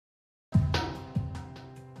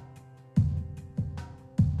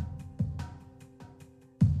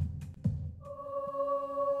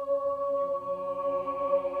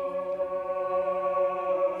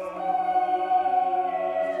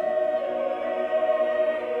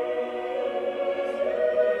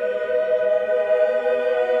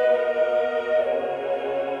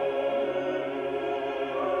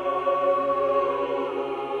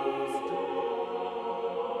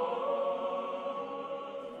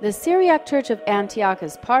The Syriac Church of Antioch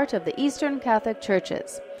is part of the Eastern Catholic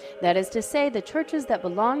Churches, that is to say, the churches that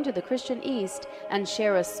belong to the Christian East and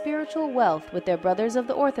share a spiritual wealth with their brothers of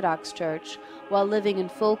the Orthodox Church while living in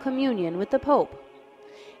full communion with the Pope.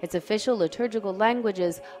 Its official liturgical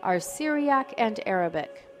languages are Syriac and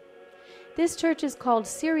Arabic. This church is called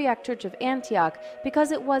Syriac Church of Antioch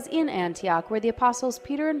because it was in Antioch where the apostles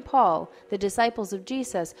Peter and Paul, the disciples of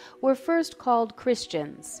Jesus, were first called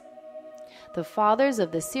Christians. The fathers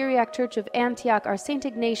of the Syriac Church of Antioch are St.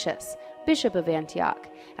 Ignatius, Bishop of Antioch,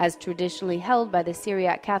 as traditionally held by the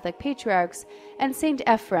Syriac Catholic Patriarchs, and St.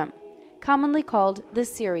 Ephrem, commonly called the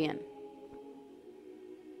Syrian.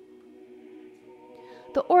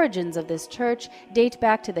 The origins of this church date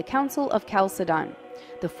back to the Council of Chalcedon,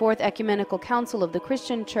 the Fourth Ecumenical Council of the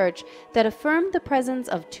Christian Church that affirmed the presence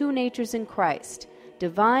of two natures in Christ,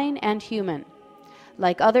 divine and human.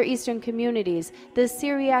 Like other Eastern communities, the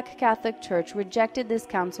Syriac Catholic Church rejected this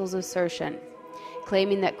council's assertion,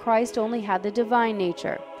 claiming that Christ only had the divine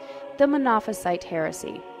nature, the Monophysite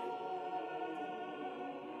heresy.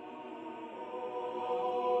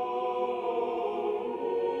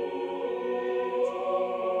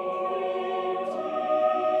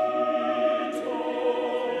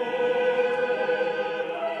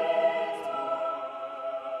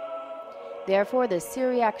 Therefore, the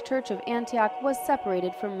Syriac Church of Antioch was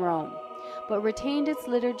separated from Rome, but retained its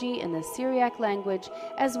liturgy in the Syriac language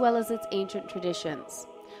as well as its ancient traditions,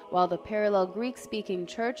 while the parallel Greek-speaking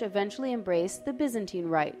church eventually embraced the Byzantine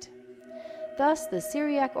Rite. Thus, the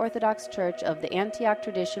Syriac Orthodox Church of the Antioch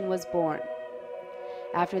tradition was born.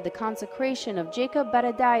 After the consecration of Jacob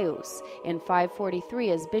Baradaeus in 543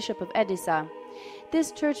 as Bishop of Edessa,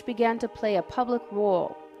 this church began to play a public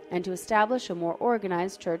role and to establish a more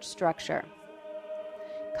organized church structure.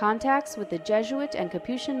 Contacts with the Jesuit and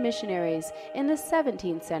Capuchin missionaries in the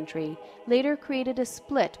 17th century later created a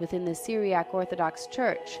split within the Syriac Orthodox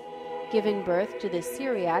Church, giving birth to the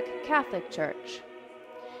Syriac Catholic Church.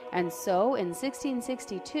 And so, in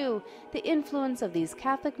 1662, the influence of these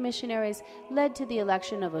Catholic missionaries led to the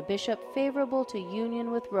election of a bishop favorable to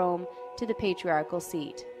union with Rome to the patriarchal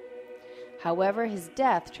seat. However, his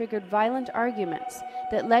death triggered violent arguments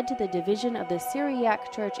that led to the division of the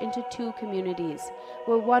Syriac Church into two communities,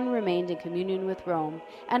 where one remained in communion with Rome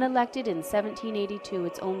and elected in 1782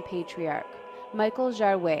 its own patriarch, Michael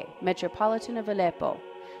Jarwe, Metropolitan of Aleppo,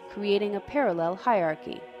 creating a parallel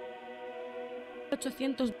hierarchy.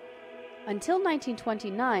 Until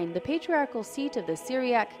 1929, the patriarchal seat of the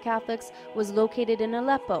Syriac Catholics was located in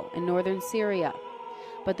Aleppo in northern Syria.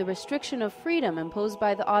 But the restriction of freedom imposed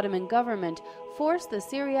by the Ottoman government forced the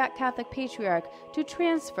Syriac Catholic Patriarch to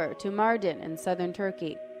transfer to Mardin in southern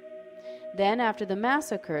Turkey. Then, after the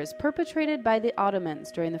massacres perpetrated by the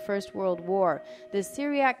Ottomans during the First World War, the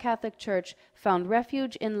Syriac Catholic Church found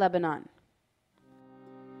refuge in Lebanon.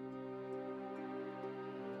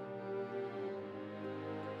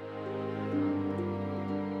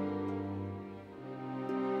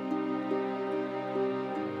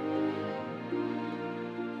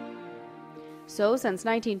 So, since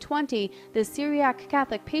 1920, the Syriac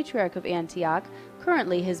Catholic Patriarch of Antioch,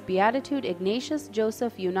 currently His Beatitude Ignatius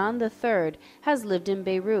Joseph Yunan III, has lived in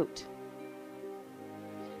Beirut.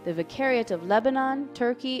 The Vicariate of Lebanon,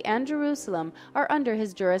 Turkey, and Jerusalem are under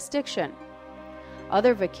his jurisdiction.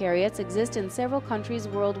 Other vicariates exist in several countries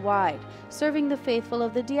worldwide, serving the faithful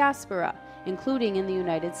of the diaspora, including in the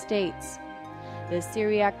United States. The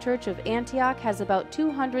Syriac Church of Antioch has about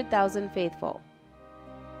 200,000 faithful.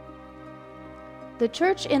 The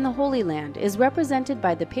Church in the Holy Land is represented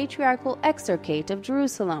by the Patriarchal Exarchate of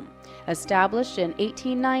Jerusalem, established in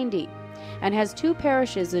 1890, and has two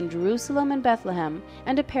parishes in Jerusalem and Bethlehem,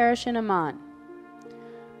 and a parish in Amman.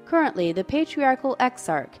 Currently, the Patriarchal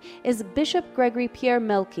Exarch is Bishop Gregory Pierre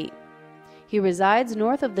Melki. He resides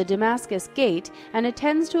north of the Damascus Gate and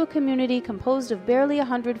attends to a community composed of barely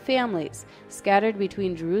 100 families, scattered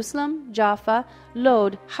between Jerusalem, Jaffa,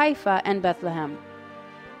 Lod, Haifa, and Bethlehem.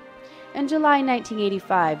 In July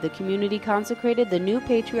 1985, the community consecrated the new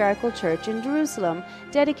Patriarchal Church in Jerusalem,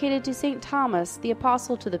 dedicated to St. Thomas, the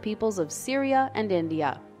Apostle to the peoples of Syria and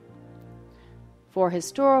India. For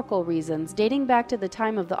historical reasons, dating back to the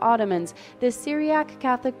time of the Ottomans, the Syriac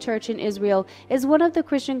Catholic Church in Israel is one of the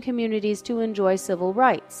Christian communities to enjoy civil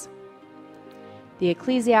rights. The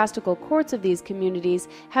ecclesiastical courts of these communities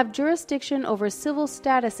have jurisdiction over civil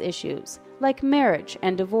status issues, like marriage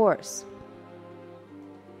and divorce.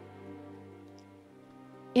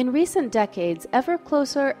 In recent decades, ever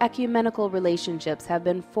closer ecumenical relationships have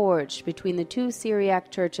been forged between the two Syriac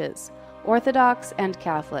churches, Orthodox and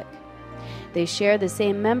Catholic. They share the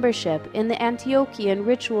same membership in the Antiochian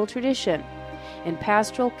ritual tradition, in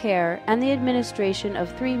pastoral care and the administration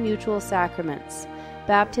of 3 mutual sacraments: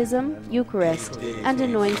 baptism, Eucharist, and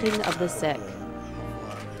anointing of the sick.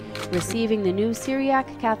 Receiving the new Syriac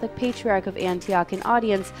Catholic Patriarch of Antioch in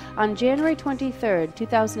audience on January 23,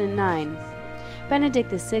 2009,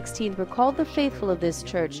 Benedict XVI recalled the faithful of this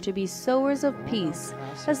church to be sowers of peace,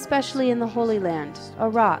 especially in the Holy Land,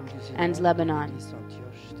 Iraq, and Lebanon.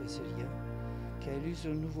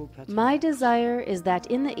 My desire is that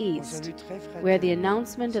in the East, where the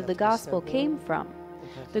announcement of the gospel came from,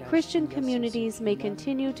 the Christian communities may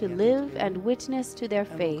continue to live and witness to their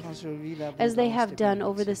faith, as they have done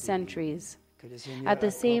over the centuries, at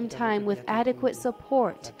the same time with adequate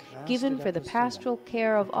support given for the pastoral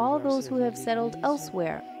care of all those who have settled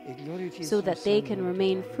elsewhere, so that they can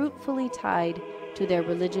remain fruitfully tied to their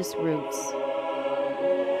religious roots.